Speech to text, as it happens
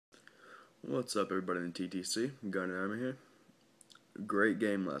What's up, everybody in TTC? Gunner Army here. Great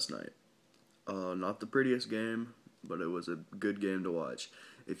game last night. Not the prettiest game, but it was a good game to watch.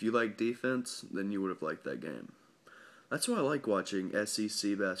 If you like defense, then you would have liked that game. That's why I like watching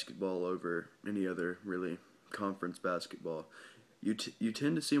SEC basketball over any other, really, conference basketball. You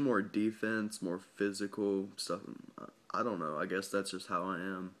tend to see more defense, more physical stuff. I don't know. I guess that's just how I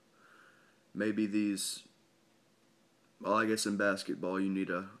am. Maybe well, I guess in basketball you need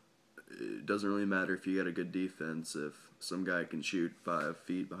it doesn't really matter if you got a good defense if some guy can shoot 5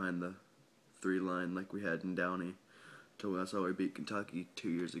 feet behind the three line like we had in Downey. That's how we beat Kentucky 2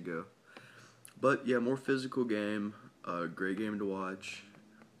 years ago. But yeah, more physical game. Great game to watch.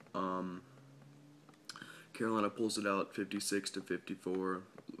 Um, Carolina pulls it out 56-54.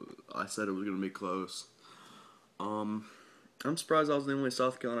 I said it was gonna be close. Um, I'm surprised I was the only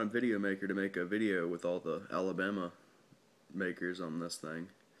South Carolina video maker to make a video with all the Alabama makers on this thing.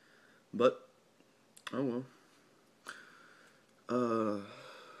 But oh well. Uh,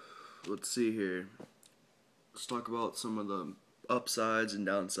 let's see here. Let's talk about some of the upsides and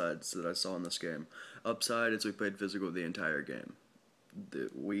downsides that I saw in this game. Upside is we played physical the entire game.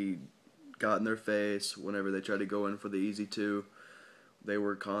 We got in their face whenever they tried to go in for the easy two. They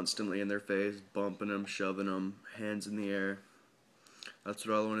were constantly in their face, bumping them, shoving them, hands in the air. That's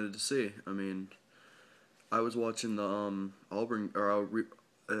what I wanted to see. I mean, I was watching the Auburn, or I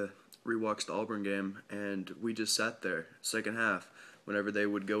rewatched the Auburn game, and we just sat there second half. Whenever they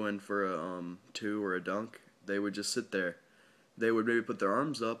would go in for a two or a dunk, they would just sit there. They would maybe put their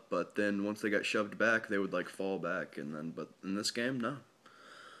arms up, but then once they got shoved back, they would like fall back, and then but in this game, no.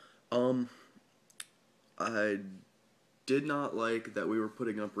 Um, I did not like that we were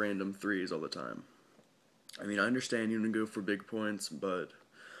putting up random threes all the time. I mean, I understand you want to go for big points, but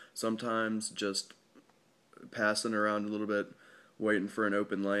sometimes just passing around a little bit, waiting for an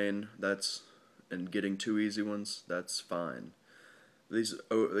open lane, and getting two easy ones, that's fine. These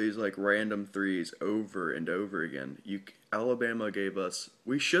like random threes over and over again. Alabama gave us.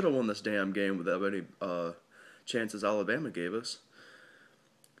 We should have won this damn game without any chances Alabama gave us.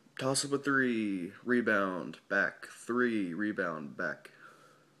 Toss up a three, rebound, back, three, rebound, back,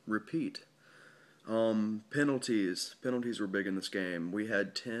 repeat. Penalties. Penalties were big in this game. We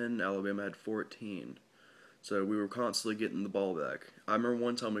had 10, Alabama had 14. So we were constantly getting the ball back. I remember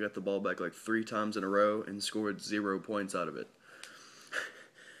one time we got the ball back like 3 times in a row and scored 0 points out of it.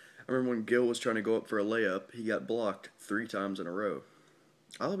 I remember when Gill was trying to go up for a layup, he got blocked 3 times in a row.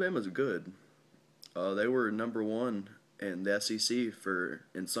 Alabama's good. They were number one in the SEC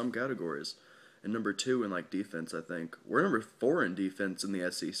in some categories, and number two in like defense. I think we're number 4 in defense in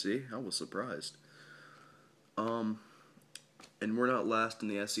the SEC. I was surprised. And we're not last in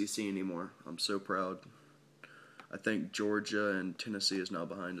the SEC anymore. I'm so proud. I think Georgia and Tennessee is now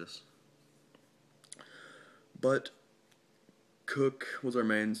behind us. But Cook was our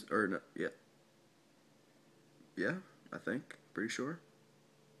main, or no, yeah, I think, pretty sure.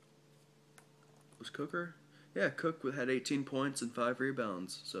 Was Cooker? Yeah, Cook had 18 points and 5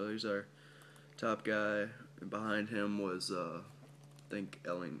 rebounds, so he's our top guy. And behind him was, I think,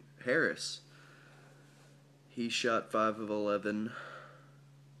 Harris. He shot 5 of 11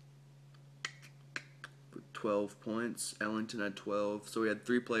 with 12 points. Ellington had 12, so we had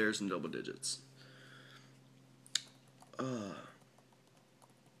 3 players in double digits.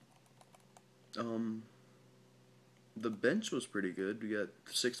 The bench was pretty good. We got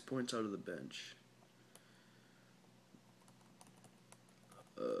 6 points out of the bench.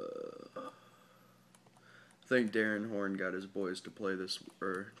 I think Darren Horn got his boys to play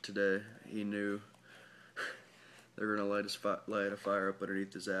today. He knew they were gonna light a fire up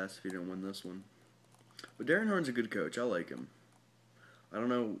underneath his ass if he didn't win this one. But Darren Horn's a good coach. I like him. I don't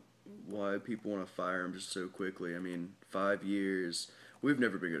know why people want to fire him just so quickly. I mean, 5 years. We've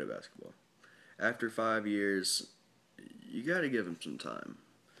never been good at basketball. After 5 years, you got to give him some time.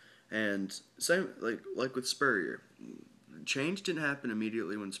 And same like with Spurrier. Change didn't happen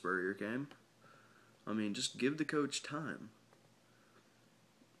immediately when Spurrier came. I mean, just give the coach time.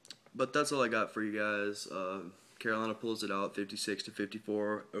 But that's all I got for you guys. Carolina pulls it out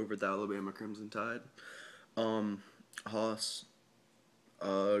 56-54 over the Alabama Crimson Tide. Haas,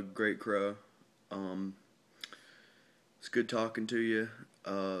 great crow. It's good talking to you.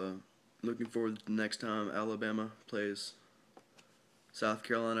 Looking forward to the next time Alabama plays South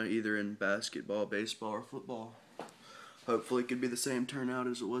Carolina, either in basketball, baseball, or football. Hopefully it could be the same turnout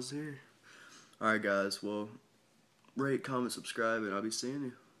as it was here. Alright guys, well, rate, comment, subscribe, and I'll be seeing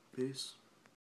you. Peace.